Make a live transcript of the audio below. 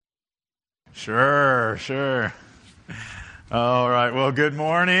Sure. All right. Well, good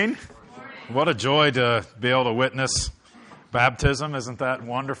morning. What a joy to be able to witness baptism. Isn't that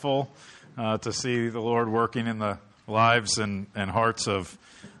wonderful to see the Lord working in the lives and hearts of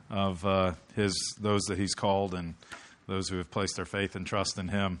those that He's called and those who have placed their faith and trust in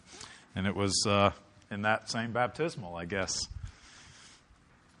Him. And it was in that same baptismal, I guess,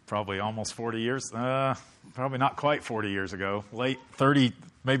 probably almost 40 years, probably not quite 40 years ago, late 30,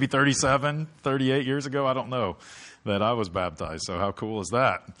 maybe 37, 38 years ago, I don't know, that I was baptized. So how cool is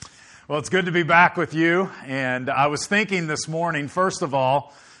that? Well, it's good to be back with you. And I was thinking this morning, first of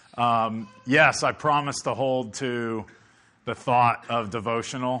all, yes, I promised to hold to the thought of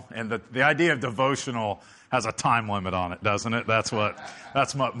devotional. And the idea of devotional has a time limit on it, doesn't it? That's what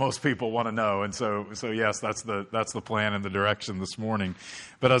most people want to know. And so yes, that's the plan and the direction this morning.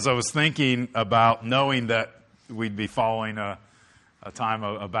 But as I was thinking about knowing that we'd be following a time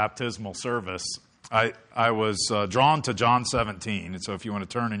of a baptismal service, I was drawn to John 17. And so if you want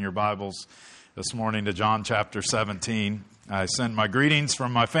to turn in your Bibles this morning to John chapter 17, I send my greetings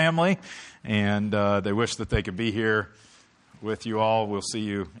from my family, and they wish that they could be here with you all. We'll see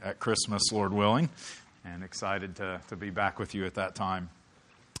you at Christmas, Lord willing, and excited to be back with you at that time.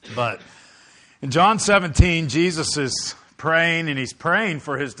 But in John 17, Jesus is praying, and He's praying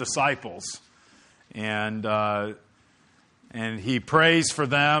for His disciples. And He prays for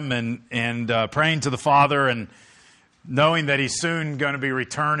them and praying to the Father and knowing that He's soon going to be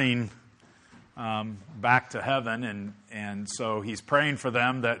returning back to heaven. And so He's praying for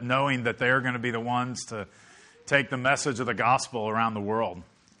them, that knowing that they're going to be the ones to take the message of the gospel around the world.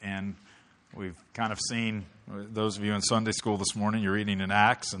 And we've kind of seen, those of you in Sunday school this morning, you're reading in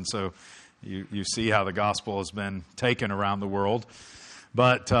Acts, and so you see how the gospel has been taken around the world.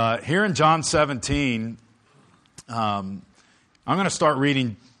 But here in John 17, I'm going to start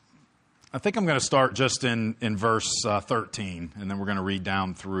reading. I think I'm going to start just in verse 13, and then we're going to read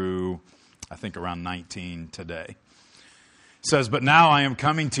down through, I think, around 19 today. It says, "But now I am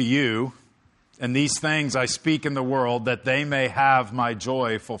coming to you, and these things I speak in the world, that they may have my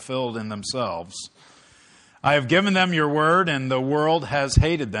joy fulfilled in themselves. I have given them your word, and the world has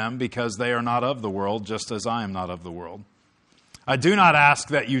hated them, because they are not of the world, just as I am not of the world. I do not ask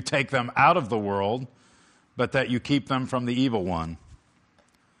that you take them out of the world, but that you keep them from the evil one.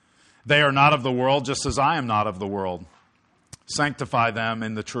 They are not of the world, just as I am not of the world. Sanctify them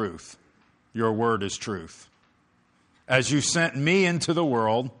in the truth. Your word is truth. As you sent me into the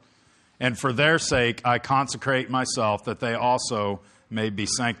world, and for their sake I consecrate myself, that they also may be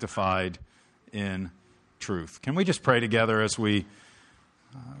sanctified in truth." Can we just pray together as we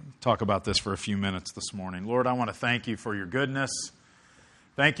talk about this for a few minutes this morning? Lord, I want to thank you for your goodness.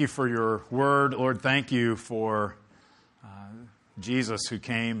 Thank you for your word. Lord, thank you for Jesus, who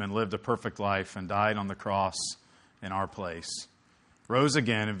came and lived a perfect life and died on the cross in our place, rose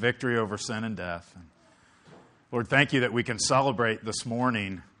again in victory over sin and death. And Lord, thank you that we can celebrate this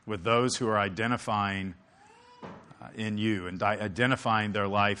morning with those who are identifying in you and identifying their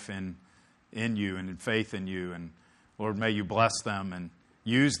life in you and in faith in you. And Lord, may you bless them and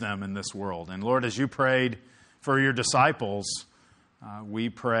use them in this world. And Lord, as you prayed for your disciples, we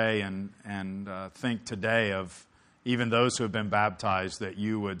pray and think today of even those who have been baptized, that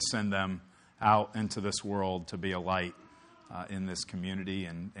you would send them out into this world to be a light in this community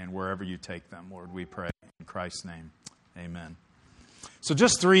and wherever you take them. Lord, we pray in Christ's name. Amen. So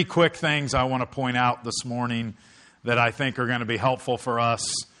just three quick things I want to point out this morning that I think are going to be helpful for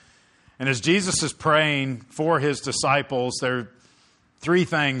us. And as Jesus is praying for His disciples, there are three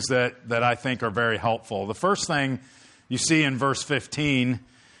things that I think are very helpful. The first thing you see in verse 15,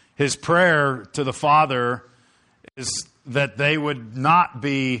 His prayer to the Father is that they would not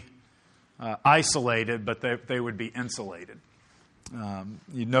be isolated, but they would be insulated.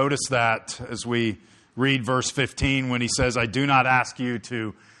 You notice that as we read verse 15 when He says, "I do not ask you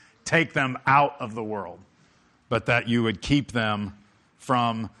to take them out of the world, but that you would keep them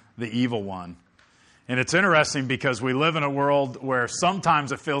from the evil one." And it's interesting because we live in a world where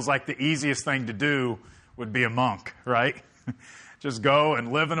sometimes it feels like the easiest thing to do would be a monk, right? Just go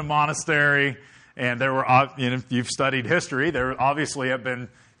and live in a monastery. And there were, if you've studied history, there obviously have been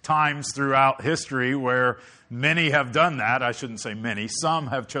times throughout history where many have done that. I shouldn't say many. Some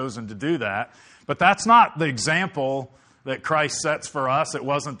have chosen to do that. But that's not the example that Christ sets for us. It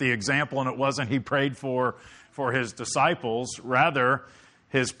wasn't the example, and it wasn't He prayed for His disciples. Rather,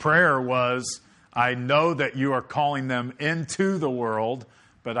 His prayer was, "I know that you are calling them into the world,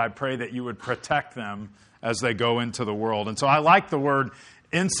 but I pray that you would protect them as they go into the world." And so I like the word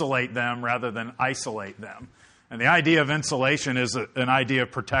insulate them rather than isolate them. And the idea of insulation is an idea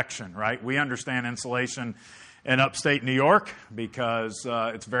of protection, right? We understand insulation in upstate New York because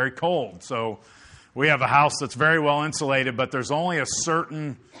it's very cold. So we have a house that's very well insulated, but there's only a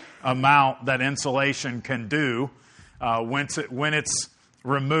certain amount that insulation can do when it's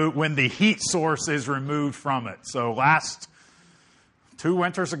removed, when the heat source is removed from it. So last 2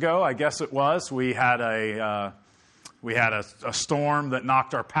 winters ago, I guess it was, we had a storm that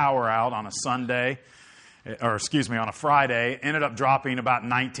knocked our power out on a on a Friday. Ended up dropping about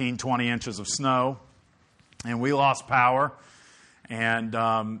 19, 20 inches of snow, and we lost power. And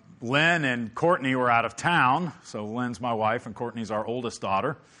Lynn and Courtney were out of town. So Lynn's my wife, and Courtney's our oldest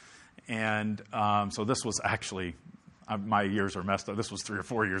daughter. And so this was actually, my years are messed up. This was 3 or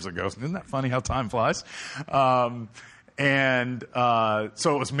 4 years ago. Isn't that funny how time flies? So it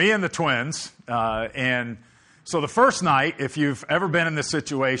was me and the twins. And so the first night, if you've ever been in this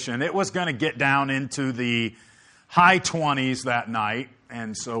situation, it was going to get down into the high 20s that night.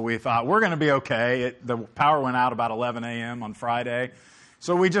 And so we thought, we're going to be okay. The power went out about 11 a.m. on Friday.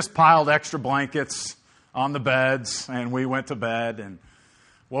 So we just piled extra blankets on the beds, and we went to bed and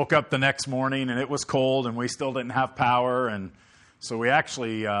woke up the next morning, and it was cold, and we still didn't have power. And so we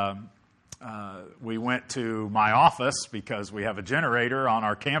actually we went to my office because we have a generator on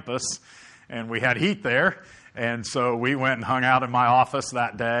our campus, and we had heat there. And so we went and hung out in my office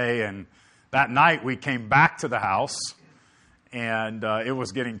that day. And that night we came back to the house, and it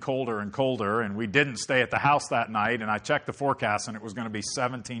was getting colder and colder. And we didn't stay at the house that night. And I checked the forecast, and it was going to be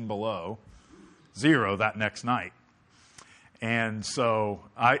 17 below zero that next night. And so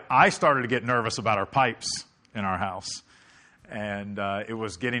I started to get nervous about our pipes in our house. And it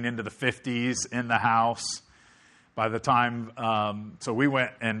was getting into the 50s in the house. By the time, so we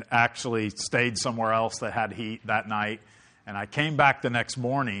went and actually stayed somewhere else that had heat that night. And I came back the next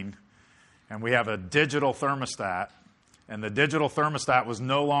morning, and we have a digital thermostat. And the digital thermostat was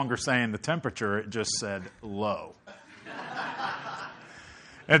no longer saying the temperature, it just said low.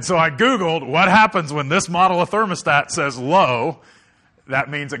 And so I Googled what happens when this model of thermostat says low. That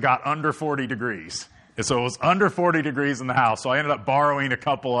means it got under 40 degrees. And so it was under 40 degrees in the house. So I ended up borrowing a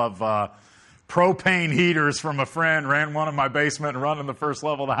couple of propane heaters from a friend, ran one in my basement and running the first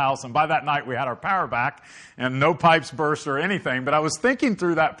level of the house. And by that night, we had our power back and no pipes burst or anything. But I was thinking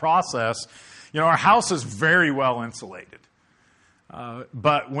through that process. Our house is very well insulated.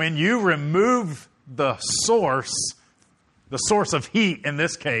 But when you remove the source of heat in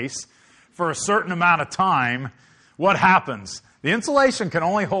this case, for a certain amount of time, what happens? The insulation can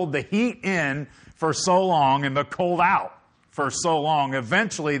only hold the heat in for so long and the cold out for so long.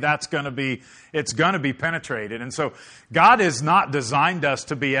 Eventually, it's going to be penetrated. And so God has not designed us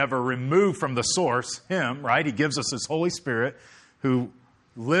to be ever removed from the source, Him, right? He gives us His Holy Spirit who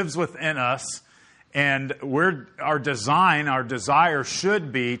lives within us. And our desire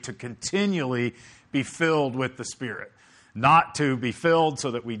should be to continually be filled with the Spirit. Not to be filled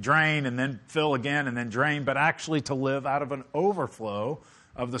so that we drain and then fill again and then drain, but actually to live out of an overflow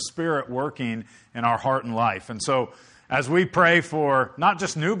of the Spirit working in our heart and life. And so as we pray for not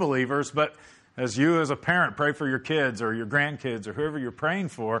just new believers, but as you as a parent pray for your kids or your grandkids or whoever you're praying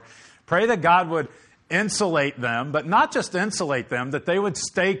for, pray that God would insulate them, but not just insulate them, that they would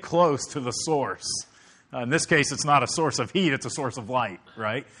stay close to the source. In this case, it's not a source of heat, it's a source of light,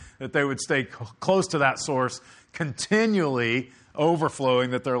 right? That they would stay close to that source, continually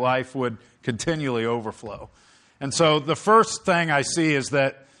overflowing, that their life would continually overflow. And so the first thing I see is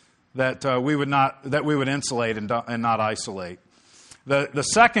that we would insulate and not isolate. The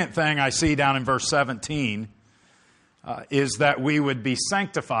second thing I see down in verse 17 is that we would be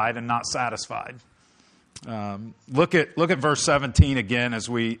sanctified and not satisfied. Look at verse 17 again as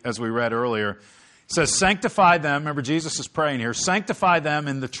we read earlier. It says, sanctify them. Remember, Jesus is praying here. Sanctify them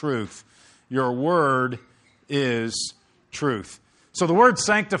in the truth. Your word is truth. So the word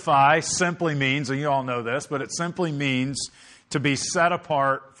sanctify simply means, and you all know this, but it simply means to be set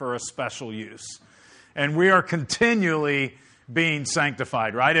apart for a special use. And we are continually being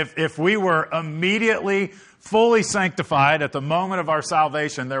sanctified, right? If we were immediately fully sanctified at the moment of our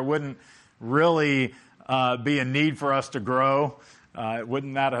salvation, there wouldn't really be a need for us to grow.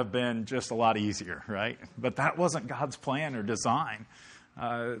 Wouldn't that have been just a lot easier, right? But that wasn't God's plan or design.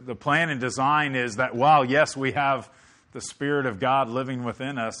 The plan and design is that while, yes, we have the Spirit of God living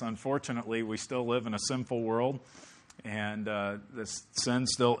within us, unfortunately, we still live in a sinful world, and this sin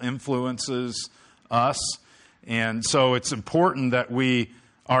still influences us. And so it's important that we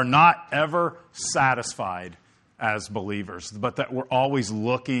are not ever satisfied as believers, but that we're always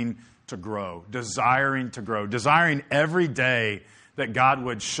looking to grow, desiring every day that God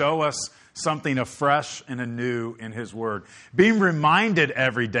would show us something afresh and anew in His Word. Being reminded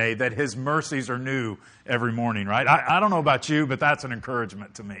every day that His mercies are new every morning, right? I don't know about you, but that's an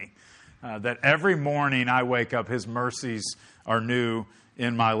encouragement to me. That every morning I wake up, His mercies are new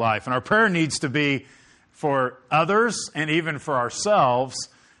in my life. And our prayer needs to be for others and even for ourselves,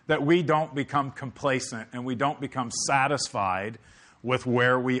 that we don't become complacent and we don't become satisfied with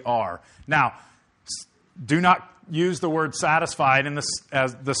where we are. Now, do not use the word satisfied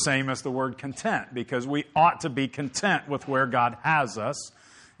as the same as the word content, because we ought to be content with where God has us,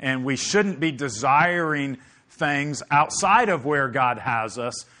 and we shouldn't be desiring things outside of where God has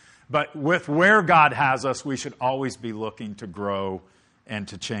us. But with where God has us, we should always be looking to grow and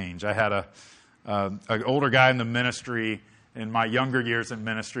to change. I had an older guy in the ministry in my younger years in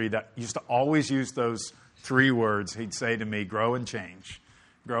ministry that used to always use those 3 words. He'd say to me, grow and change.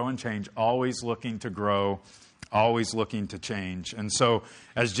 Grow and change. Always looking to grow, always looking to change. And so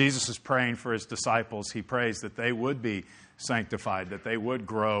as Jesus is praying for His disciples, He prays that they would be sanctified, that they would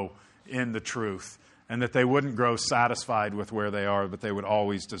grow in the truth, and that they wouldn't grow satisfied with where they are, but they would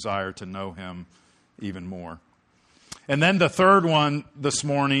always desire to know Him even more. And then the third one this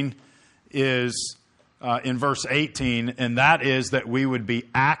morning is in verse 18, and that is that we would be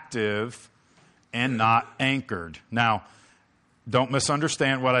active and not anchored. Now, don't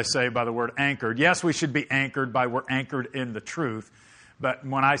misunderstand what I say by the word anchored. Yes, we should be anchored by we're anchored in the truth. But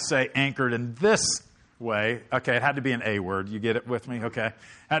when I say anchored in this way, okay, it had to be an A word. You get it with me? Okay.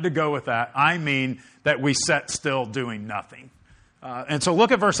 Had to go with that. I mean that we sit still doing nothing. And so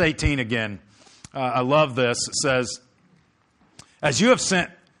look at verse 18 again. I love this. It says, As you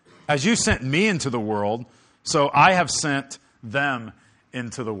sent me into the world, so I have sent them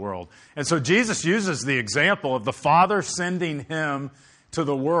into the world. And so Jesus uses the example of the Father sending Him to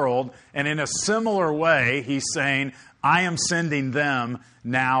the world. And in a similar way, He's saying, I am sending them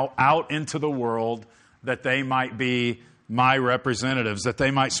now out into the world that they might be my representatives, that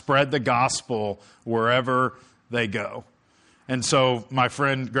they might spread the gospel wherever they go. And so my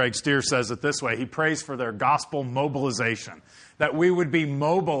friend Greg Steer says it this way. He prays for their gospel mobilization, that we would be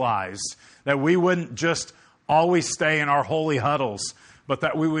mobilized, that we wouldn't just always stay in our holy huddles, but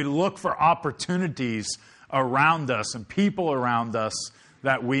that we would look for opportunities around us and people around us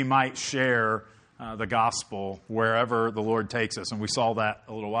that we might share the gospel wherever the Lord takes us. And we saw that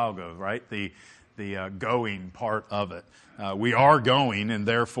a little while ago, right? The going part of it. We are going, and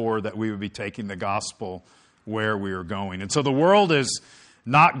therefore that we would be taking the gospel where we are going. And so the world is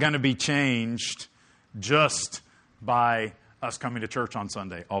not going to be changed just by us coming to church on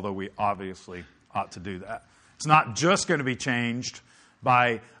Sunday, although we obviously ought to do that. It's not just going to be changed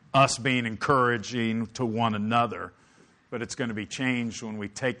by us being encouraging to one another, but it's going to be changed when we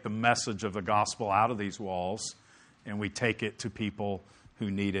take the message of the gospel out of these walls and we take it to people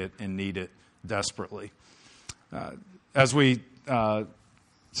who need it and need it desperately. As we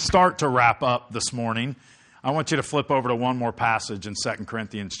start to wrap up this morning, I want you to flip over to one more passage in 2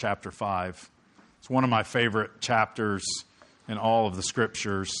 Corinthians chapter 5. It's one of my favorite chapters in all of the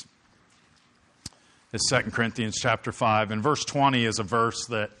Scriptures. It's 2 Corinthians chapter 5. And verse 20 is a verse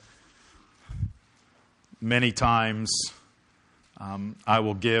that many times I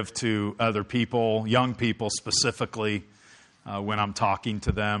will give to other people, young people specifically, when I'm talking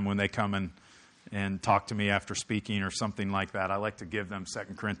to them, when they come and talk to me after speaking or something like that. I like to give them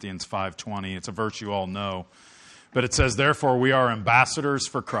 2 Corinthians 5:20. It's a verse you all know. But it says, therefore we are ambassadors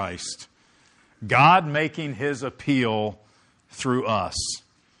for Christ, God making His appeal through us.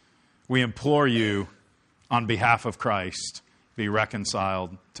 We implore you on behalf of Christ, be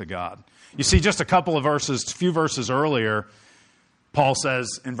reconciled to God. You see, just a few verses earlier, Paul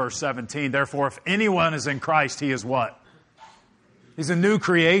says in verse 17, therefore if anyone is in Christ, he is what? He's a new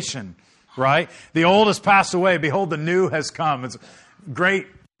creation, right? The old has passed away. Behold, the new has come. It's a great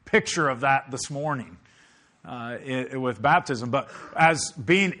picture of that this morning with baptism. But as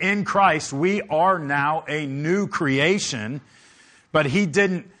being in Christ, we are now a new creation. But He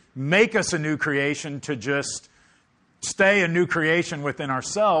didn't make us a new creation to just stay a new creation within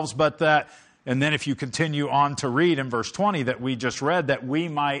ourselves, but that, and then if you continue on to read in verse 20 that we just read, that we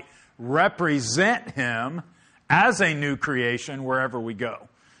might represent Him as a new creation wherever we go.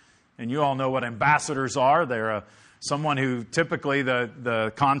 And you all know what ambassadors are. They're someone who typically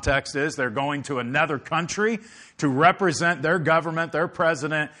the context is they're going to another country to represent their government, their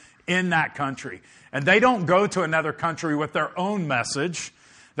president in that country. And they don't go to another country with their own message.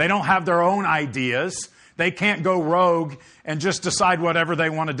 They don't have their own ideas. They can't go rogue and just decide whatever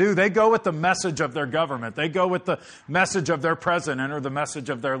they want to do. They go with the message of their government. They go with the message of their president or the message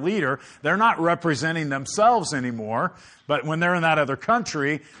of their leader. They're not representing themselves anymore, but when they're in that other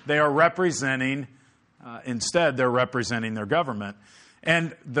country, they are representing, instead, they're representing their government.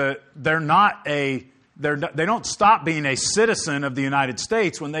 And they don't stop being a citizen of the United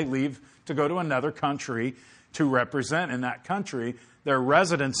States when they leave to go to another country to represent in that country. Their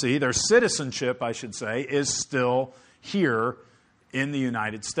residency, their citizenship, I should say, is still here in the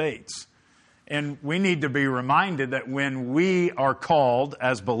United States. And we need to be reminded that when we are called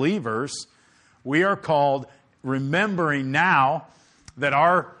as believers, we are called remembering now that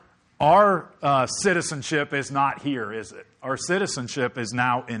our citizenship is not here, is it? Our citizenship is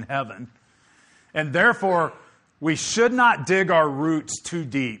now in heaven. And therefore, we should not dig our roots too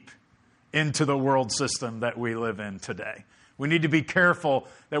deep into the world system that we live in today. We need to be careful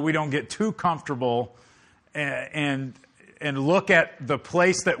that we don't get too comfortable and look at the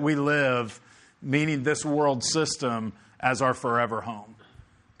place that we live, meaning this world system, as our forever home.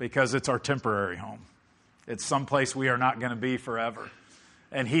 Because it's our temporary home. It's someplace we are not going to be forever.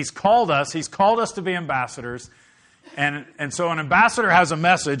 And He's called us to be ambassadors. And so an ambassador has a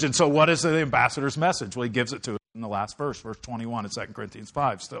message. And so what is the ambassador's message? Well, he gives it to us in the last verse 21 of 2 Corinthians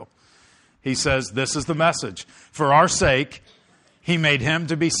 5 still. He says, this is the message. For our sake, He made Him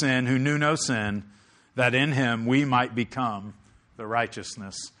to be sin who knew no sin, that in Him we might become the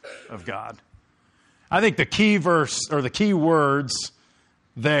righteousness of God. I think the key verse, or the key words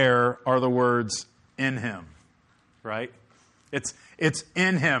there are the words, in Him, right? It's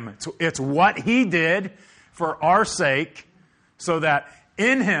in Him. It's what He did for our sake, so that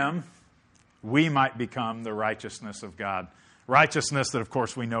in Him we might become the righteousness of God. Righteousness that, of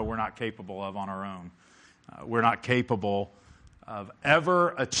course, we know we're not capable of on our own. We're not capable of ever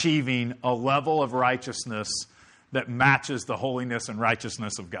achieving a level of righteousness that matches the holiness and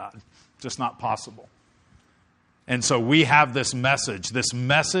righteousness of God. Just not possible. And so we have this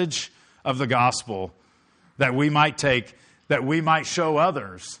message of the gospel that we might take, that we might show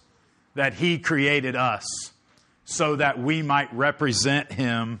others that He created us so that we might represent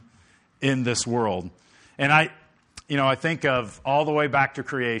Him in this world. And I think of all the way back to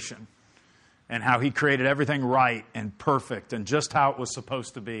creation and how He created everything right and perfect and just how it was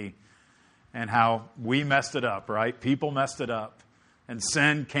supposed to be, and how we messed it up, right? People messed it up, and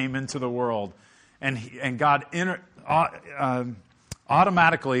sin came into the world. And God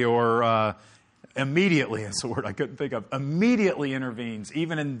automatically or immediately, that's the word I couldn't think of, immediately intervenes,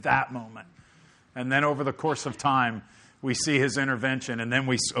 even in that moment. And then over the course of time, we see His intervention, and then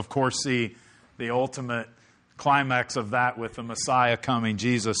we, of course, see the ultimate climax of that with the Messiah coming,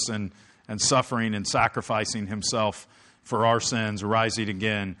 Jesus, and suffering and sacrificing Himself for our sins, rising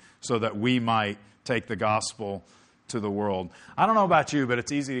again, so that we might take the gospel to the world. I don't know about you, but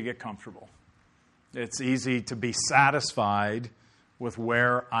it's easy to get comfortable. It's easy to be satisfied with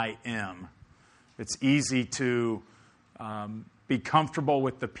where I am. It's easy to be comfortable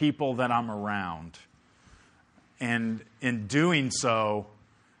with the people that I'm around. And in doing so,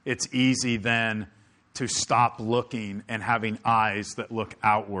 it's easy then to stop looking and having eyes that look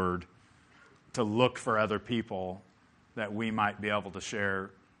outward, to look for other people that we might be able to share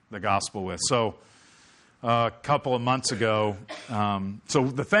the gospel with. So a couple of months ago, so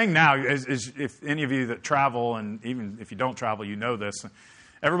the thing now is if any of you that travel, and even if you don't travel, you know this,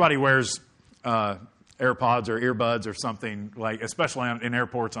 everybody wears AirPods or earbuds or something, like, especially in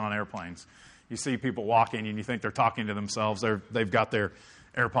airports and on airplanes. You see people walking and you think they're talking to themselves. They've got their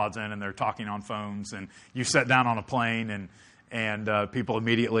AirPods in and they're talking on phones. And you sit down on a plane and people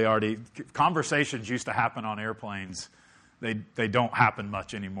immediately already... Conversations used to happen on airplanes. They don't happen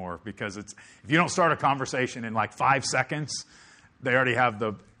much anymore, because if you don't start a conversation in like 5 seconds, they already have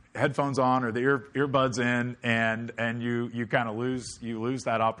the headphones on or the earbuds in, and you kind of lose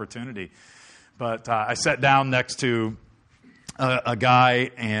that opportunity. But I sat down next to a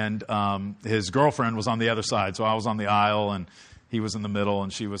guy, and his girlfriend was on the other side. So I was on the aisle, and he was in the middle,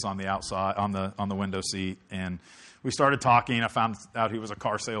 and she was on the outside on the window seat. And we started talking. I found out he was a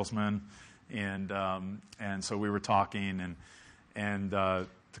car salesman, and so we were talking, and the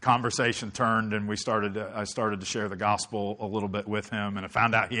conversation turned, and I started to share the gospel a little bit with him, and I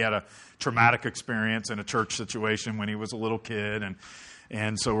found out he had a traumatic experience in a church situation when he was a little kid,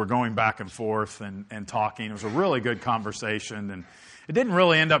 and so we're going back and forth and talking. It was a really good conversation, and it didn't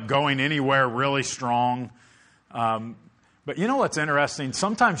really end up going anywhere really strong. But you know what's interesting?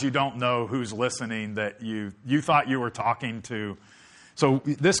 Sometimes you don't know who's listening that you thought you were talking to. So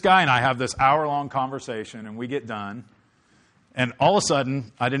this guy and I have this hour-long conversation, and we get done, and all of a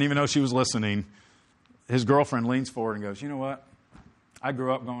sudden, I didn't even know she was listening. his girlfriend leans forward and goes, you know what? I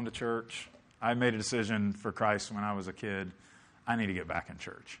grew up going to church. I made a decision for Christ when I was a kid. I need to get back in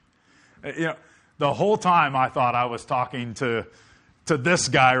church. The whole time I thought I was talking to this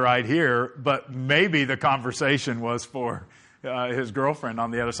guy right here, but maybe the conversation was for his girlfriend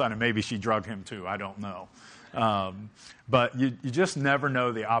on the other side, and maybe she drugged him too. I don't know. But you just never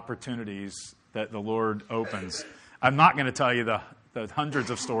know the opportunities that the Lord opens. I'm not going to tell you the hundreds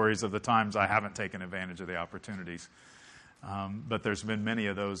of stories of the times I haven't taken advantage of the opportunities. But there's been many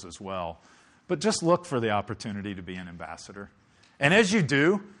of those as well. But just look for the opportunity to be an ambassador. And as you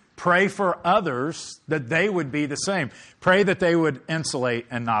do, pray for others that they would be the same. Pray that they would insulate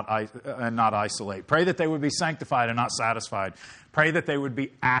and not isolate. Pray that they would be sanctified and not satisfied. Pray that they would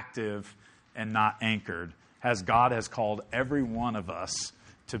be active and not anchored, as God has called every one of us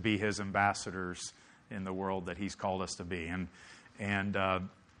to be His ambassadors in the world that He's called us to be. And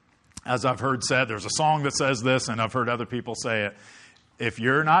as I've heard said, there's a song that says this, and I've heard other people say it. If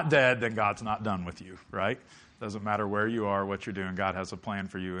you're not dead, then God's not done with you, right? Doesn't matter where you are, what you're doing. God has a plan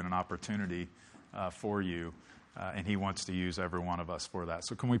for you and an opportunity for you, and He wants to use every one of us for that.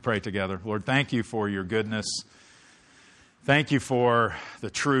 So can we pray together? Lord, thank you for your goodness. Thank you for the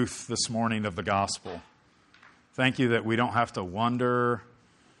truth this morning of the gospel. Thank you that we don't have to wonder.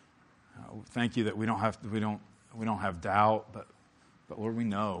 Thank you that we don't have doubt, but Lord, we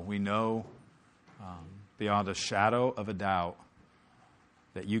know beyond a shadow of a doubt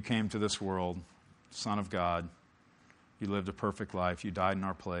that you came to this world, Son of God. You lived a perfect life. You died in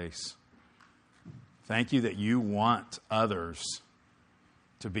our place. Thank you that you want others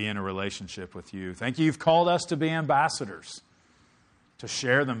to be in a relationship with you. Thank you, you've called us to be ambassadors, to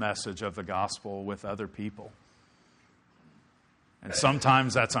share the message of the gospel with other people. And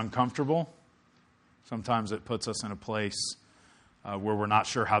sometimes that's uncomfortable. Sometimes it puts us in a place where we're not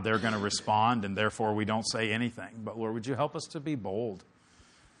sure how they're going to respond, and therefore we don't say anything. But Lord, would you help us to be bold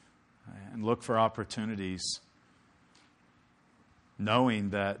and look for opportunities, knowing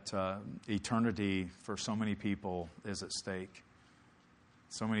that eternity for so many people is at stake.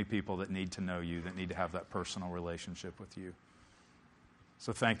 So many people that need to know you, that need to have that personal relationship with you.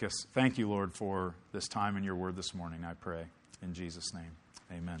 So thank you, Lord, for this time in your word this morning, I pray. In Jesus' name,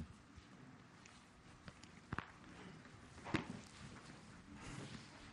 amen.